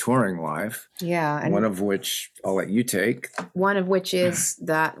our touring life. Yeah. And one of which I'll let you take. One of which is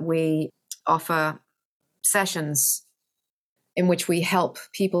that we offer sessions in which we help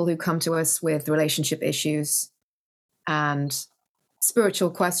people who come to us with relationship issues and spiritual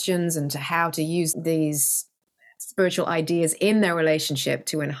questions and to how to use these spiritual ideas in their relationship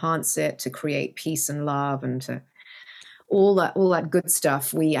to enhance it, to create peace and love, and to all that good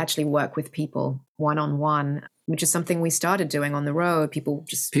stuff, we actually work with people one-on-one, which is something we started doing on the road.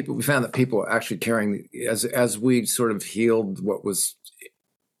 We found that people actually carrying, as we sort of healed what was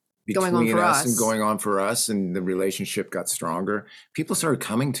going on between for us and us. going on for us, and the relationship got stronger, people started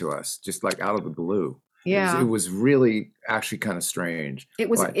coming to us just like out of the blue. Yeah. It was really actually kind of strange. It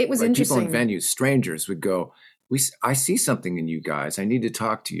was like interesting. People in venues, strangers would go, I see something in you guys. I need to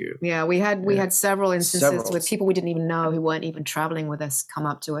talk to you. Yeah, we had several instances with people we didn't even know, who weren't even traveling with us, come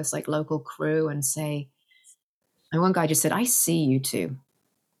up to us, like local crew, and say, and one guy just said, "I see you two.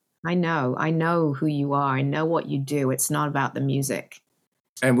 I know who you are. I know what you do. It's not about the music."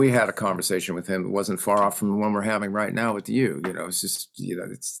 And we had a conversation with him. It wasn't far off from the one we're having right now with you. It's just,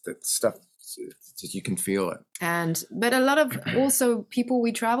 it's that stuff. You can feel it. But a lot of also people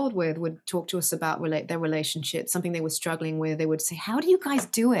we traveled with would talk to us about their relationships, something they were struggling with. They would say, "How do you guys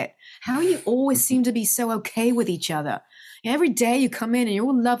do it? How do you always seem to be so okay with each other? Every day you come in and you're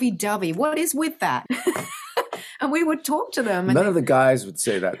all lovey-dovey. What is with that?" And we would talk to them. None of the guys would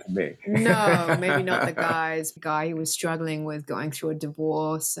say that to me. No, maybe not the guys. The guy who was struggling with going through a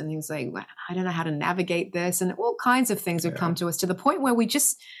divorce, and he was like, "I don't know how to navigate this." And all kinds of things would come to us, to the point where we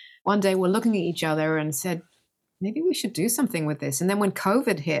just, one day we're looking at each other and said, maybe we should do something with this. And then when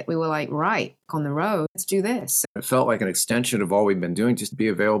COVID hit, we were like, right, on the road, let's do this. It felt like an extension of all we've been doing, just to be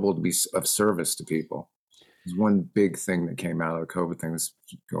available to be of service to people. It was one big thing that came out of the COVID thing, was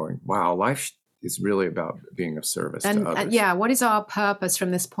going, wow, life is really about being of service to others. And yeah, what is our purpose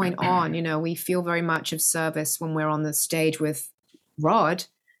from this point on? We feel very much of service when we're on the stage with Rod.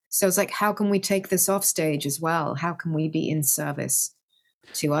 So it's like, how can we take this off stage as well? How can we be in service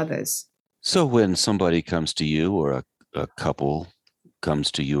to others? So when somebody comes to you, or a couple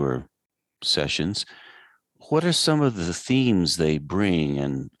comes to your sessions, what are some of the themes they bring,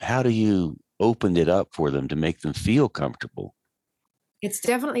 and how do you open it up for them to make them feel comfortable? It's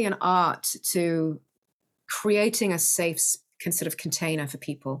definitely an art to creating a safe sort of container for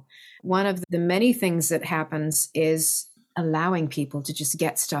people. One of the many things that happens is allowing people to just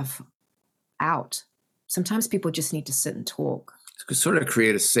get stuff out. Sometimes people just need to sit and talk. Sort of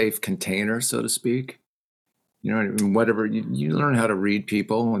create a safe container, so to speak. Whatever, you learn how to read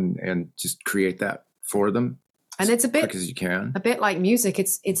people and just create that for them. And it's a bit, because you can. A bit like music.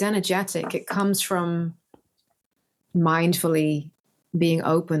 It's energetic. It comes from mindfully being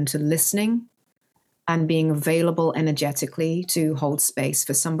open to listening and being available energetically to hold space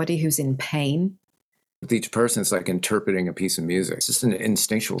for somebody who's in pain. With each person, it's like interpreting a piece of music. It's just an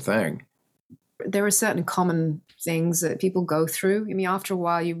instinctual thing. There are certain common things that people go through. I mean, after a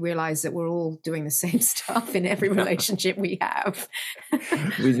while, you realize that we're all doing the same stuff in every relationship we have.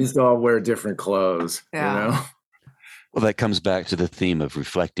 We just all wear different clothes, Yeah. Well, that comes back to the theme of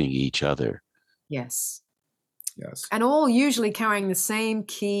reflecting each other. Yes. Yes. And all usually carrying the same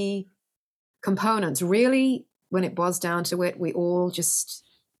key components. Really, when it boils down to it, we all just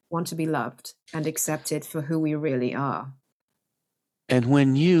want to be loved and accepted for who we really are. And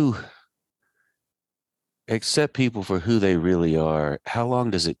when you accept people for who they really are, how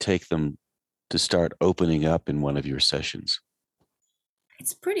long does it take them to start opening up in one of your sessions?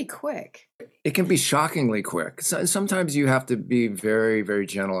 It's pretty quick. It can be shockingly quick. Sometimes you have to be very, very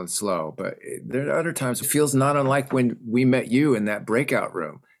gentle and slow, but there are other times it feels not unlike when we met you in that breakout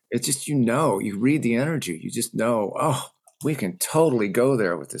room. It's just, you read the energy. You just know, oh, we can totally go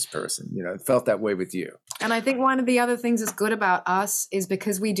there with this person. It felt that way with you. And I think one of the other things that's good about us is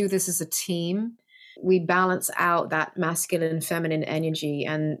because we do this as a team, we balance out that masculine and feminine energy.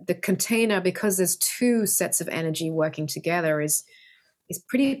 And the container, because there's two sets of energy working together, is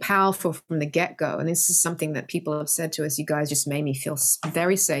pretty powerful from the get-go. And this is something that people have said to us, you guys just made me feel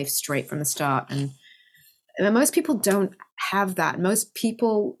very safe straight from the start. And most people don't have that. Most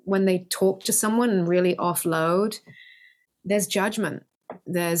people, when they talk to someone and really offload, there's judgment.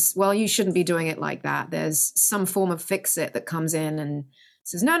 There's, well, you shouldn't be doing it like that. There's some form of fix-it that comes in and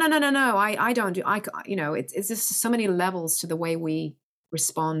says, no, I don't do, it's just so many levels to the way we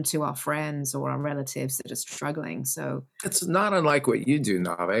respond to our friends or our relatives that are struggling. So it's not unlike what you do,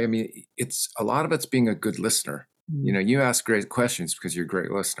 Nave. I mean, it's a lot of it's being a good listener. You ask great questions because you're a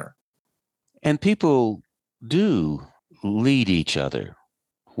great listener. And people do lead each other.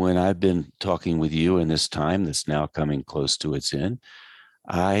 When I've been talking with you in this time that's now coming close to its end,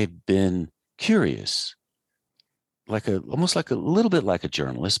 I've been curious, almost like a little bit like a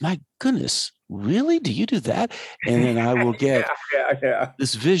journalist. My goodness, really? Do you do that? And then I will get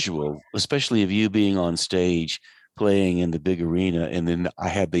this visual, especially of you being on stage playing in the big arena. And then I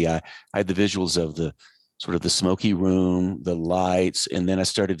had the visuals of the sort of the smoky room, the lights, and then I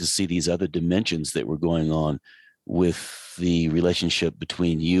started to see these other dimensions that were going on with the relationship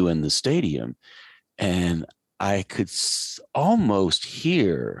between you and the stadium. And I could almost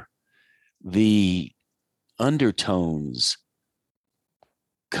hear the undertones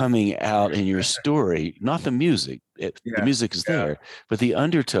coming out in your story, not the music. The music is there, but the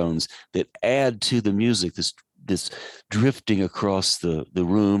undertones that add to the music, this drifting across the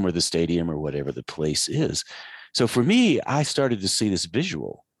room or the stadium or whatever the place is. So for me, I started to see this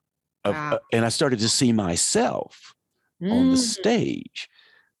visual of, and I started to see myself on the stage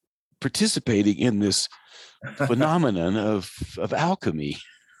participating in this phenomenon of alchemy.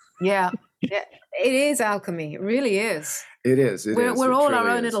 Yeah. Yeah, it is alchemy. It really is. It is. We're all our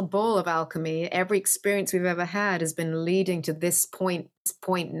own little ball of alchemy. Every experience we've ever had has been leading to this point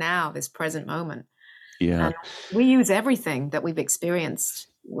now, this present moment. Yeah. And we use everything that we've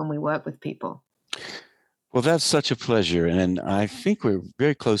experienced when we work with people. Well, that's such a pleasure. And I think we're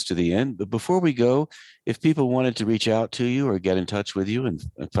very close to the end. But before we go, if people wanted to reach out to you or get in touch with you and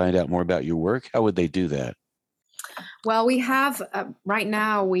find out more about your work, how would they do that? Well, we have right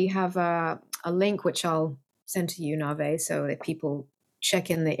now we have a link which I'll send to you, Nave, so that people check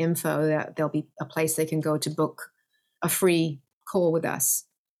in the info, that there'll be a place they can go to book a free call with us.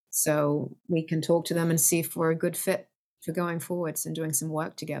 So we can talk to them and see if we're a good fit for going forwards and doing some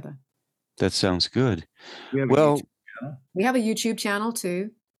work together. That sounds good. We have a YouTube channel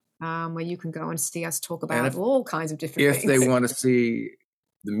too, where you can go and see us talk about all kinds of different things. If they want to see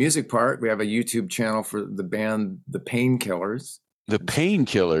the music part, we have a YouTube channel for the band, The Painkillers. The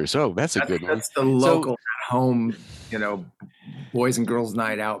Painkillers. Oh, that's a good one. That's the local at-home, boys and girls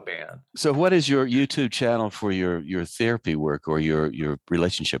night out band. So what is your YouTube channel for your therapy work or your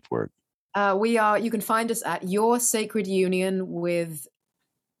relationship work? You can find us at Your Sacred Union with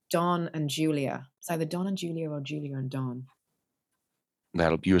Don and Julia. It's either Don and Julia or Julia and Don.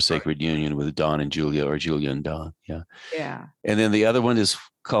 That'll be Your Sacred Union with Don and Julia or Julia and Don. Yeah. Yeah. And then the other one is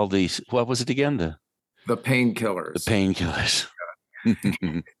called what was it again? The Painkillers. The Painkillers.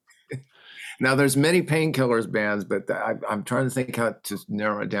 Now there's many Painkillers bands, but I'm trying to think how to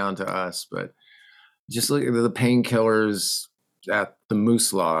narrow it down to us, but just look at the Painkillers at the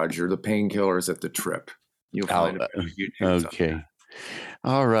Moose Lodge or the Painkillers at the Trip. You'll find it. Okay.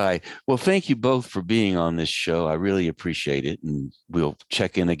 All right. Well, thank you both for being on this show. I really appreciate it. And we'll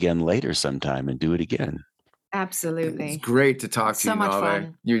check in again later sometime and do it again. Absolutely. It's great to talk to you, so much Nave.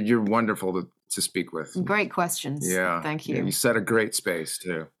 fun. You're wonderful to speak with. Great questions. Yeah. Thank you. Yeah, you set a great space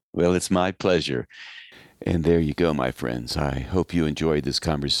too. Well, it's my pleasure. And there you go, my friends. I hope you enjoyed this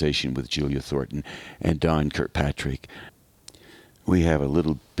conversation with Julia Thornton and Don Kirkpatrick. We have a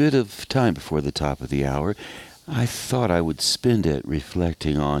little bit of time before the top of the hour. I thought I would spend it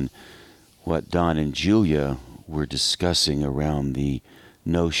reflecting on what Don and Julia were discussing around the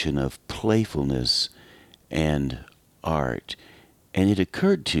notion of playfulness and art. And it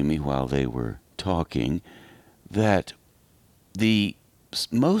occurred to me while they were talking that the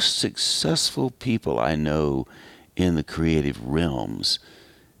most successful people I know in the creative realms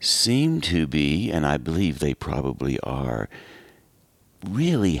seem to be, and I believe they probably are,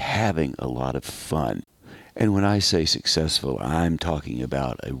 really having a lot of fun. And when I say successful, I'm talking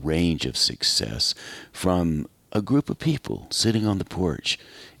about a range of success from a group of people sitting on the porch.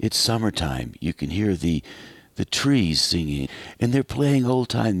 It's summertime. You can hear the trees singing, and they're playing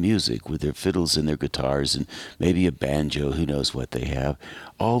old-time music with their fiddles and their guitars and maybe a banjo, who knows what they have,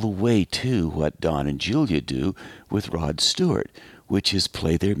 all the way to what Don and Julia do with Rod Stewart, which is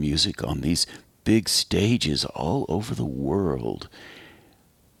play their music on these big stages all over the world.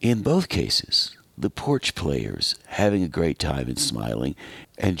 In both cases, the porch players having a great time and smiling,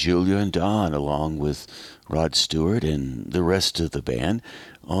 and Julia and Don, along with Rod Stewart and the rest of the band,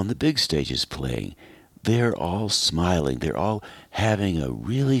 on the big stages playing. They're all smiling. They're all having a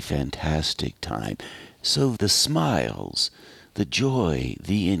really fantastic time. So the smiles, the joy,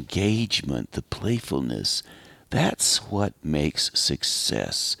 the engagement, the playfulness, that's what makes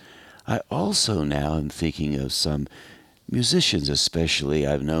success. I also now am thinking of some musicians, especially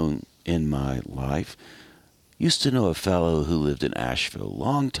I've known in my life. Used to know a fellow who lived in Asheville a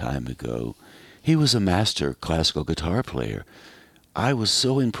long time ago. He was a master classical guitar player. I was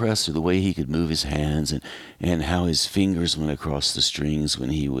so impressed with the way he could move his hands and how his fingers went across the strings when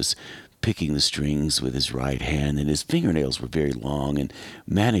he was picking the strings with his right hand, and his fingernails were very long and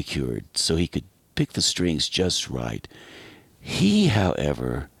manicured so he could pick the strings just right. He,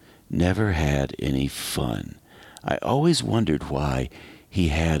 however, never had any fun. I always wondered why he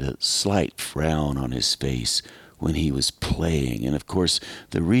had a slight frown on his face when he was playing. And of course,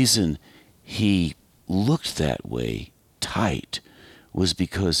 the reason he looked that way, tight, was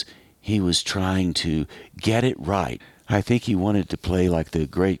because He was trying to get it right. I think he wanted to play like the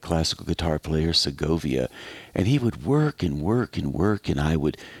great classical guitar player Segovia, and he would work and work and work, and I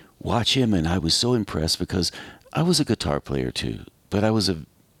would watch him, and I was so impressed because I was a guitar player too, but I was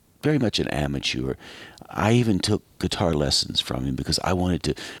very much an amateur. I even took guitar lessons from him because I wanted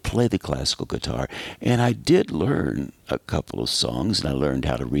to play the classical guitar. And I did learn a couple of songs, and I learned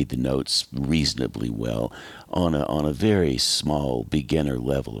how to read the notes reasonably well on a very small beginner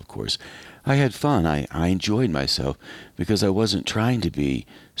level, of course. I had fun. I enjoyed myself because I wasn't trying to be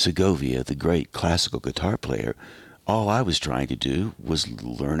Segovia, the great classical guitar player. All I was trying to do was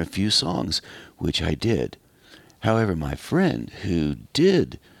learn a few songs, which I did. However, my friend who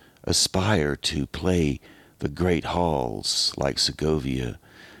did aspire to play the great halls like Segovia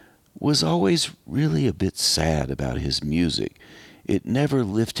was always really a bit sad about his music. It never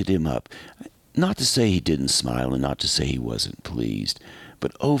lifted him up. Not to say he didn't smile and not to say he wasn't pleased,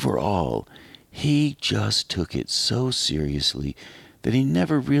 but overall, he just took it so seriously that he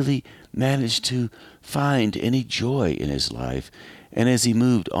never really managed to find any joy in his life. And as he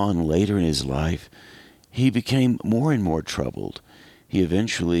moved on later in his life, he became more and more troubled. He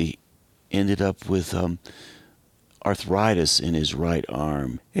eventually ended up with arthritis in his right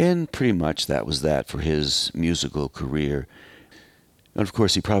arm, and pretty much that was that for his musical career. And of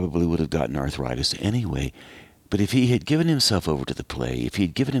course, he probably would have gotten arthritis anyway. But if he had given himself over to the play, if he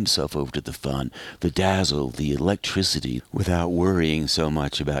had given himself over to the fun, the dazzle, the electricity, without worrying so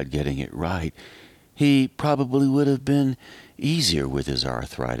much about getting it right, he probably would have been easier with his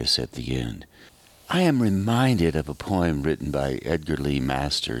arthritis at the end. I am reminded of a poem written by Edgar Lee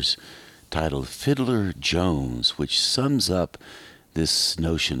Masters titled Fiddler Jones, which sums up this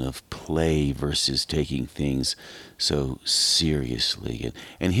notion of play versus taking things so seriously.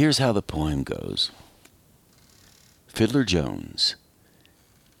 And here's how the poem goes. Fiddler Jones,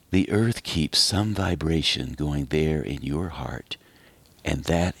 the earth keeps some vibration going there in your heart, and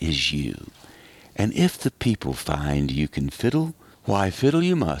that is you. And if the people find you can fiddle, why fiddle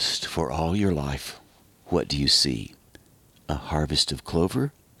you must for all your life. What do you see? A harvest of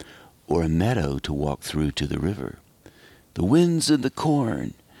clover, or a meadow to walk through to the river? The winds in the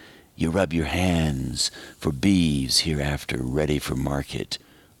corn, you rub your hands for beeves hereafter ready for market,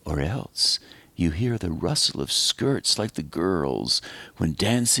 or else you hear the rustle of skirts like the girls when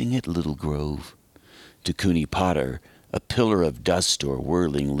dancing at Little Grove. To Cooney Potter, a pillar of dust or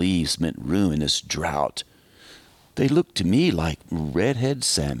whirling leaves meant ruinous drought. They looked to me like Redhead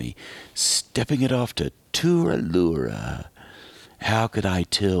Sammy stepping it off to Turalura. How could I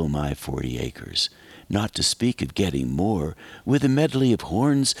till my 40 acres, not to speak of getting more, with a medley of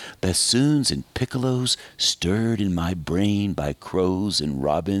horns, bassoons, and piccolos stirred in my brain by crows and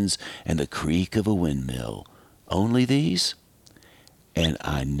robins and the creak of a windmill? Only these? And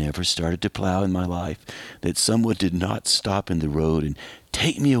I never started to plow in my life that someone did not stop in the road and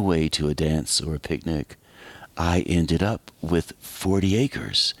take me away to a dance or a picnic. I ended up with 40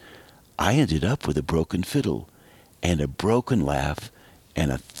 acres. I ended up with a broken fiddle and a broken laugh and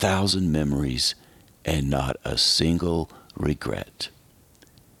 1,000 memories and not a single regret.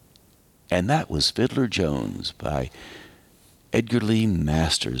 And that was Fiddler Jones by Edgar Lee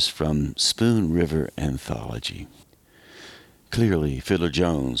Masters from Spoon River Anthology. Clearly, Fiddler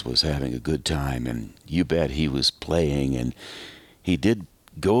Jones was having a good time, and you bet he was playing, and he did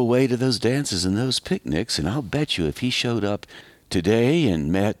go away to those dances and those picnics, and I'll bet you if he showed up today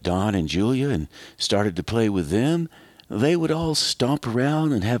and met Don and Julia and started to play with them, they would all stomp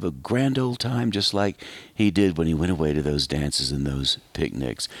around and have a grand old time just like he did when he went away to those dances and those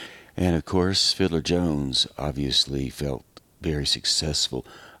picnics. And of course, Fiddler Jones obviously felt very successful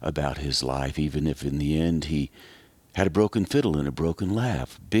about his life, even if in the end he had a broken fiddle and a broken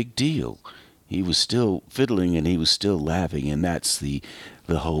laugh. Big deal. He was still fiddling and he was still laughing, and that's the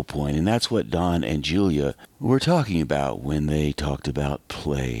whole point. And that's what Don and Julia were talking about when they talked about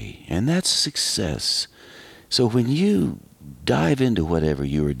play. And that's success. So when you dive into whatever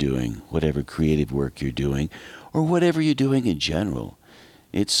you are doing, whatever creative work you're doing, or whatever you're doing in general,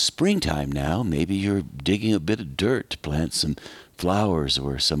 it's springtime now. Maybe you're digging a bit of dirt to plant some flowers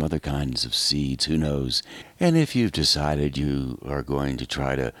or some other kinds of seeds, who knows. And if you've decided you are going to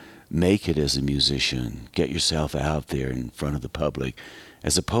try to make it as a musician, get yourself out there in front of the public,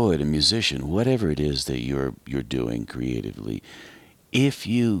 as a poet, a musician, whatever it is that you're doing creatively, if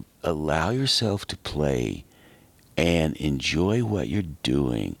you allow yourself to play and enjoy what you're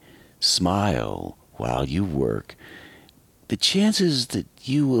doing, smile while you work, the chances that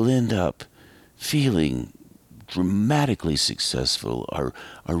you will end up feeling dramatically successful are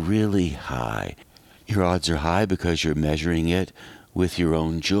really high. Your odds are high because you're measuring it with your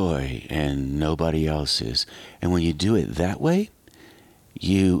own joy and nobody else's. And when you do it that way,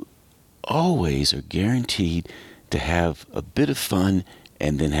 you always are guaranteed to have a bit of fun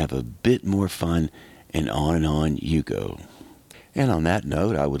and then have a bit more fun, and on you go. And on that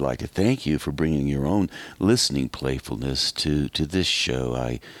note, I would like to thank you for bringing your own listening playfulness to this show.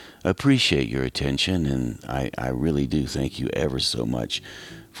 I appreciate your attention, and I really do thank you ever so much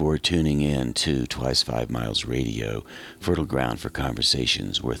for tuning in to Twice 5 Miles Radio, fertile ground for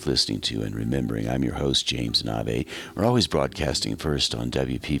conversations worth listening to and remembering. I'm your host, James Nave. We're always broadcasting first on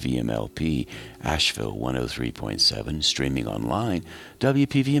WPVMLP, Asheville 103.7, streaming online,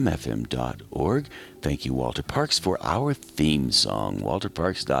 WPVMFM.org. Thank you, Walter Parks, for our theme song,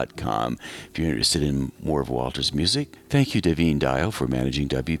 walterparks.com. If you're interested in more of Walter's music, thank you, Davine Dial, for managing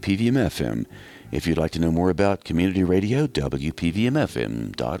WPVM-FM. If you'd like to know more about community radio,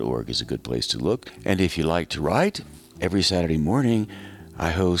 WPVMFM.org is a good place to look. And if you like to write, every Saturday morning,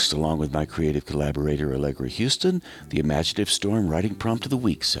 I host, along with my creative collaborator, Allegra Houston, the Imaginative Storm Writing Prompt of the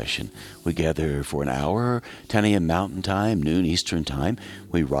Week session. We gather for an hour, 10 a.m. Mountain Time, noon Eastern Time.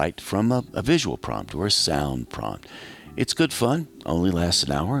 We write from a visual prompt or a sound prompt. It's good fun, only lasts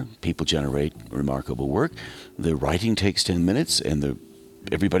an hour. People generate remarkable work. The writing takes 10 minutes, and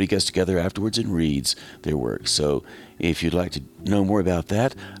everybody gets together afterwards and reads their work. So if you'd like to know more about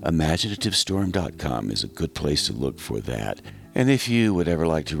that, imaginativestorm.com is a good place to look for that. And if you would ever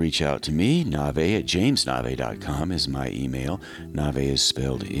like to reach out to me, nave@jamesnave.com is my email. Nave is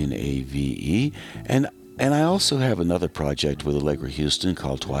spelled Nave. And I also have another project with Allegra Houston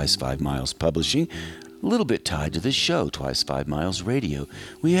called Twice 5 Miles Publishing, a little bit tied to this show, Twice 5 Miles Radio.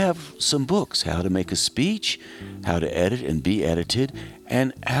 We have some books, how to make a speech, how to edit and be edited,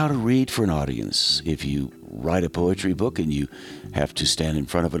 and how to read for an audience. If you write a poetry book and you have to stand in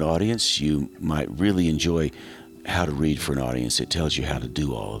front of an audience, you might really enjoy how to read for an audience. It tells you how to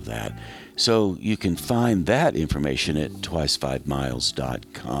do all of that. So you can find that information at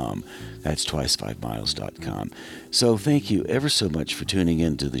twice5miles.com. That's twice5miles.com. So thank you ever so much for tuning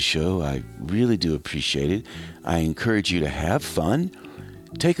into the show. I really do appreciate it. I encourage you to have fun.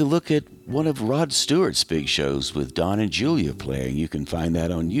 Take a look at one of Rod Stewart's big shows with Don and Julia playing. You can find that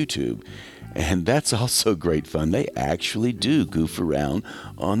on YouTube. And that's also great fun. They actually do goof around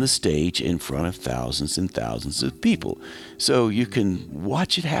on the stage in front of thousands and thousands of people. So you can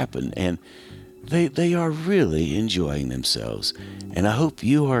watch it happen, and they are really enjoying themselves. And I hope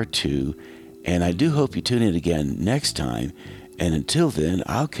you are too. And I do hope you tune in again next time. And until then,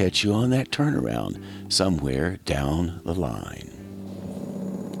 I'll catch you on that turnaround somewhere down the line.